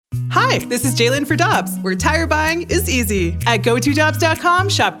Hi, this is Jalen for Dobbs, where tire buying is easy. At GoToDobbs.com,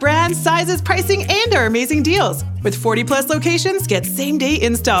 shop brands, sizes, pricing, and our amazing deals. With 40 plus locations, get same-day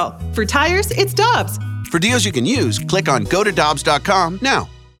install. For tires, it's Dobbs. For deals you can use, click on GoToDobbs.com now.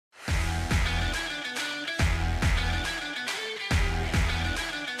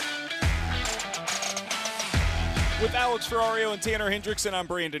 With Alex Ferrario and Tanner Hendrickson, I'm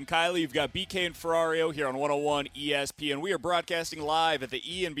Brandon Kiley. You've got BK and Ferrario here on 101 ESPN. We are broadcasting live at the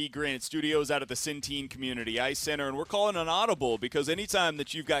E&B Granite Studios out at the Centene Community Ice Center, and we're calling an audible because anytime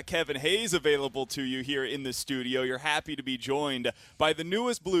that you've got Kevin Hayes available to you here in the studio, you're happy to be joined by the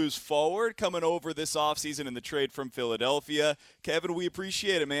newest Blues forward coming over this offseason in the trade from Philadelphia. Kevin, we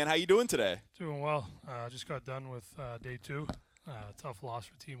appreciate it, man. How you doing today? Doing well. Just got done with day 2. Tough loss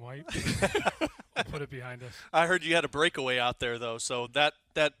for Team White. We'll put it behind us. I heard you had a breakaway out there, though, so that's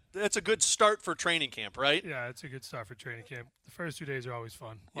a good start for training camp, right? Yeah, it's a good start for training camp. The first 2 days are always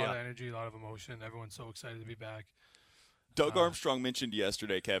fun. A lot of energy, a lot of emotion. Everyone's so excited to be back. Doug Armstrong mentioned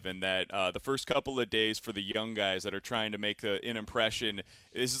yesterday, Kevin, that the first couple of days for the young guys that are trying to make an impression,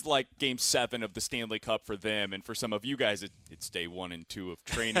 this is like Game 7 of the Stanley Cup for them, and for some of you guys, it's day 1 and 2 of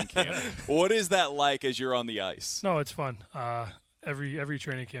training camp. What is that like as you're on the ice? No, it's fun. Every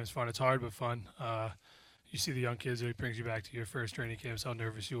training camp is fun. It's hard but fun. You see the young kids, it brings you back to your first training camps, how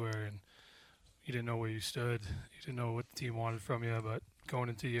nervous you were, and you didn't know where you stood. You didn't know what the team wanted from you, but going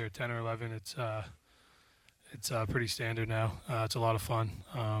into year 10 or 11, it's pretty standard now. It's a lot of fun.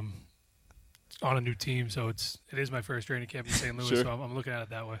 On a new team, so it is my first training camp in St. Louis, Sure. so I'm looking at it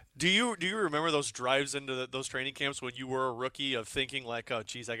that way. Do you remember those drives into those training camps when you were a rookie of thinking like, oh,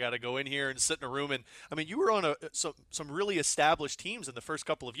 geez, I got to go in here and sit in a room? And I mean, you were on some really established teams in the first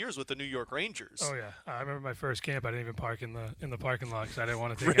couple of years with the New York Rangers. Oh yeah, I remember my first camp. I didn't even park in the parking lot because I didn't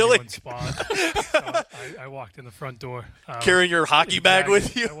want to take Really? anyone's spot. So I walked in the front door, Carrying your hockey bag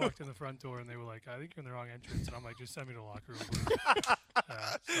with you. I walked in the front door and they were like, "I think you're in the wrong entrance," and I'm like, "Just send me to the locker room,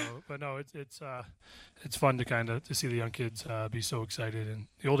 please." But no, it's fun to to see the young kids be so excited, and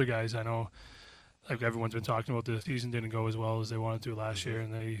the older guys. I know, like everyone's been talking about, the season didn't go as well as they wanted to last year,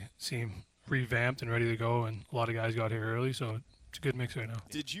 and they seem revamped and ready to go. And a lot of guys got here early, so it's a good mix right now.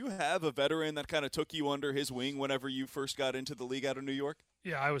 Did you have a veteran that kind of took you under his wing whenever you first got into the league out of New York?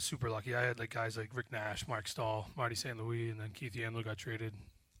 Yeah, I was super lucky. I had guys like Rick Nash, Mark Stahl, Marty St. Louis, and then Keith Yandel got traded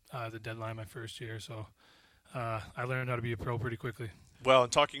at the deadline my first year. So I learned how to be a pro pretty quickly. Well,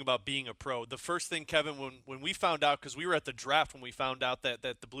 and talking about being a pro, the first thing, Kevin, when we found out, because we were at the draft when we found out that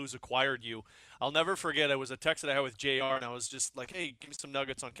the Blues acquired you, I'll never forget, it was a text that I had with JR, and I was just like, hey, give me some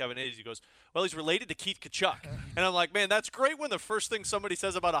nuggets on Kevin Hayes. He goes, well, he's related to Keith Tkachuk. And I'm like, man, that's great when the first thing somebody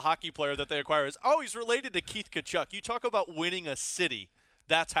says about a hockey player that they acquire is, oh, he's related to Keith Tkachuk. You talk about winning a city.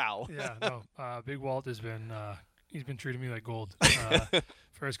 That's how. Yeah, no, Big Walt has been he's been treating me like gold.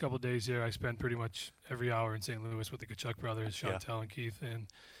 First couple of days here, I spent pretty much every hour in St. Louis with the Tkachuk brothers, Chantel and Keith, and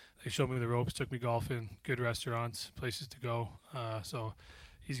they showed me the ropes, took me golfing, good restaurants, places to go. So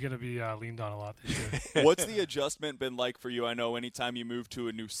he's going to be leaned on a lot this year. What's the adjustment been like for you? I know anytime you move to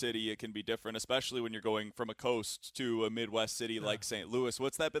a new city, it can be different, especially when you're going from a coast to a Midwest city like St. Louis.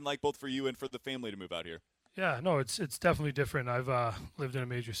 What's that been like both for you and for the family to move out here? Yeah, no, it's definitely different. I've lived in a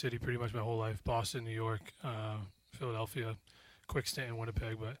major city pretty much my whole life, Boston, New York, Philadelphia, quick stint in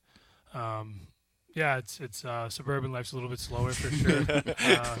Winnipeg, but yeah, it's suburban life's a little bit slower for sure.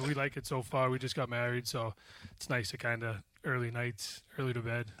 We like it so far. We just got married, so it's nice to kind of early nights, early to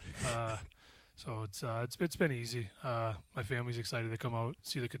bed. So it's been easy. My family's excited to come out,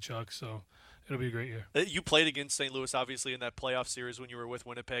 see the Tkachuk, so it'll be a great year. You played against St. Louis, obviously, in that playoff series when you were with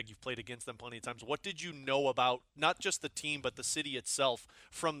Winnipeg. You've played against them plenty of times. What did you know about not just the team but the city itself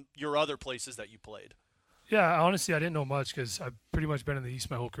from your other places that you played? Yeah, honestly, I didn't know much because I've pretty much been in the East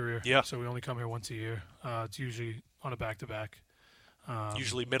my whole career. Yeah. So we only come here once a year. It's usually on a back-to-back.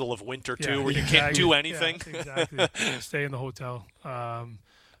 Usually middle of winter, too, where you can't do anything. Yeah, exactly. Stay in the hotel.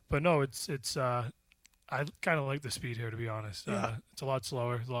 But no, it's I kind of like the speed here, to be honest. Yeah. It's a lot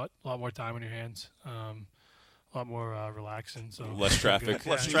slower, a lot more time on your hands, a lot more relaxing. So Less traffic.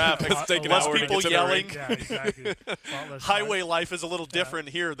 Less traffic. Let's take an Less hour to people get to the yelling. rink. Yeah, exactly. A lot less Highway life is a little different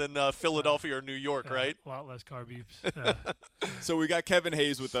here than Philadelphia or New York, right? A lot less car beeps. Yeah. So we got Kevin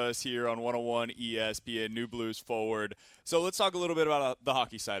Hayes with us here on 101 ESPN, New Blues forward. So let's talk a little bit about the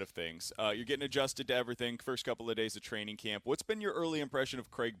hockey side of things. You're getting adjusted to everything first couple of days of training camp. What's been your early impression of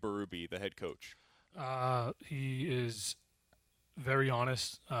Craig Berube, the head coach? He is very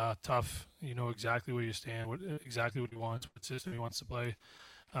honest, tough. You know exactly where you stand, exactly what he wants, what system he wants to play.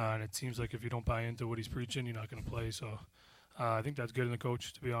 And it seems like if you don't buy into what he's preaching, you're not going to play. So I think that's good in the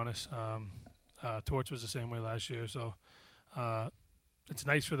coach, to be honest. Torch was the same way last year. So it's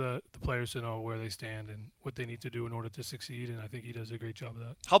nice for the players to know where they stand and what they need to do in order to succeed, and I think he does a great job of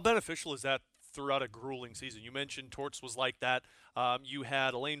that. How beneficial is that throughout a grueling season? You mentioned Torts was like that. You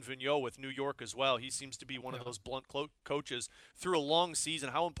had Alain Vigneault with New York as well. He seems to be one of those blunt coaches through a long season.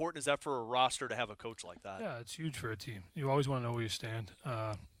 How important is that for a roster to have a coach like that? Yeah, it's huge for a team. You always want to know where you stand.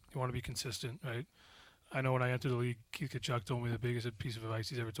 You want to be consistent, right? I know when I entered the league, Keith Tkachuk told me the biggest piece of advice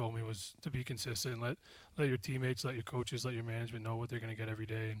he's ever told me was to be consistent. Let your teammates, let your coaches, let your management know what they're going to get every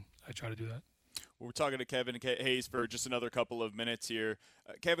day, and I try to do that. We're talking to Kevin Hayes for just another couple of minutes here.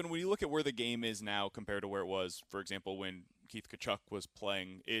 Kevin, when you look at where the game is now compared to where it was, for example, when Keith Tkachuk was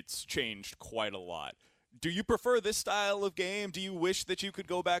playing, it's changed quite a lot. Do you prefer this style of game? Do you wish that you could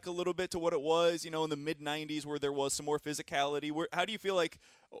go back a little bit to what it was, in the mid-'90s where there was some more physicality? How do you feel like –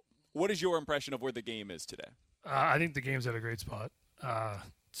 what is your impression of where the game is today? I think the game's at a great spot.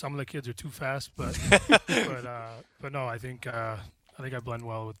 Some of the kids are too fast, but but no, I think I blend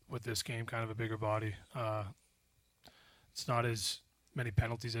well with this game. Kind of a bigger body. It's not as many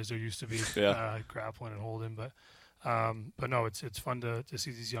penalties as there used to be. Grappling and holding, but no, it's fun to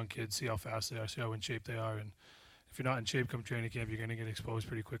see these young kids, see how fast they are, see how in shape they are, and if you're not in shape come training camp, you're going to get exposed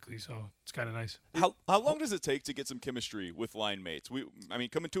pretty quickly. So it's kind of nice. How long does it take to get some chemistry with line mates?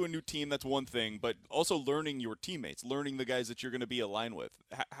 Coming to a new team, that's one thing, but also learning your teammates, learning the guys that you're going to be aligned with.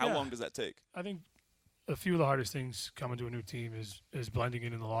 How long does that take? I think a few of the hardest things coming to a new team is blending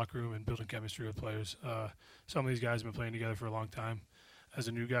in the locker room and building chemistry with players. Some of these guys have been playing together for a long time. As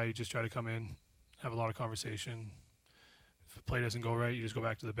a new guy, you just try to come in, have a lot of conversation. If a play doesn't go right, you just go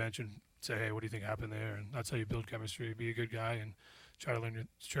back to the bench and say, hey, what do you think happened there? And that's how you build chemistry. Be a good guy and try to learn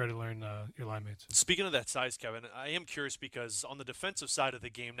your line mates. Speaking of that size, Kevin, I am curious because on the defensive side of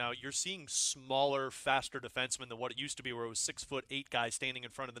the game now, you're seeing smaller, faster defensemen than what it used to be, where it was 6'8" guys standing in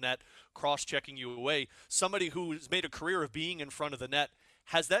front of the net, cross-checking you away. Somebody who's made a career of being in front of the net.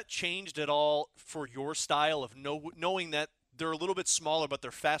 Has that changed at all for your style of knowing that they're a little bit smaller, but they're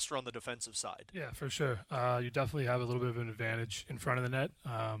faster on the defensive side? Yeah, for sure. You definitely have a little bit of an advantage in front of the net.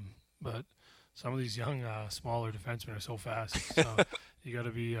 But some of these young, smaller defensemen are so fast. So you got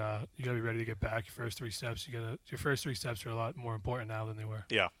to be ready to get back. Your first three steps, your first three steps are a lot more important now than they were.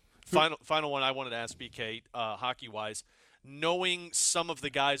 Yeah. Final one I wanted to ask BK, hockey-wise. Knowing some of the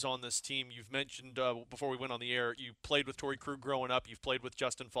guys on this team, you've mentioned before we went on the air, you played with Torrey Krug growing up, you've played with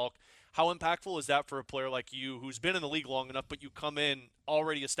Justin Falk. How impactful is that for a player like you who's been in the league long enough, but you come in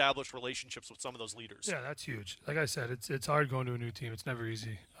already established relationships with some of those leaders? Yeah, that's huge. Like I said, it's hard going to a new team. It's never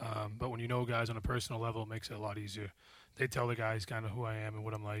easy. But when you know guys on a personal level, it makes it a lot easier. They tell the guys kind of who I am and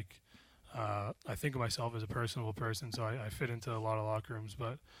what I'm like. I think of myself as a personable person, so I fit into a lot of locker rooms,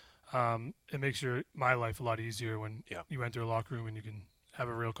 but it makes my life a lot easier when you enter a locker room and you can have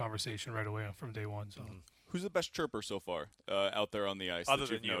a real conversation right away from day one. So, who's the best chirper so far out there on the ice other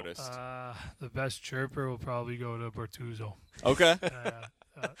that you've than you? Noticed? The best chirper will probably go to Bertuzzo. Okay.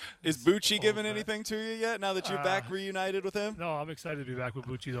 Is Bucci giving anything to you yet? Now that you're back reunited with him? No, I'm excited to be back with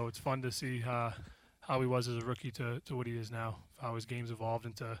Bucci though. It's fun to see how he was as a rookie to what he is now. How his game's evolved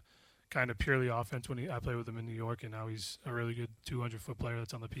into kind of purely offense when I played with him in New York, and now he's a really good 200-foot player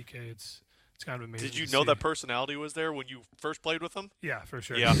that's on the PK. It's kind of amazing. Did you know that personality was there when you first played with him? Yeah, for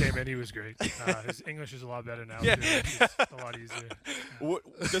sure. Yeah. He came in, he was great. His English is a lot better now. Too. It's a lot easier. Yeah.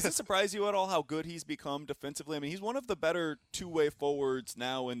 Does it surprise you at all how good he's become defensively? I mean, he's one of the better two-way forwards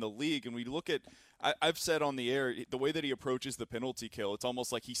now in the league, and we look at I've said on the air, the way that he approaches the penalty kill, it's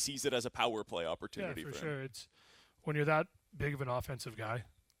almost like he sees it as a power play opportunity. Yeah, for him. sure. It's when you're that big of an offensive guy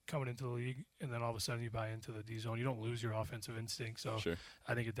coming into the league, and then all of a sudden you buy into the D zone, you don't lose your offensive instinct. So sure.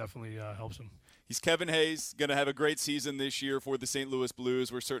 I think it definitely helps him. He's Kevin Hayes, going to have a great season this year for the St. Louis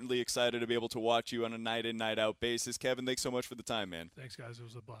Blues. We're certainly excited to be able to watch you on a night-in, night-out basis. Kevin, thanks so much for the time, man. Thanks, guys. It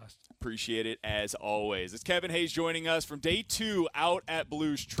was a blast. Appreciate it as always. It's Kevin Hayes joining us from day 2 out at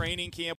Blues training camp.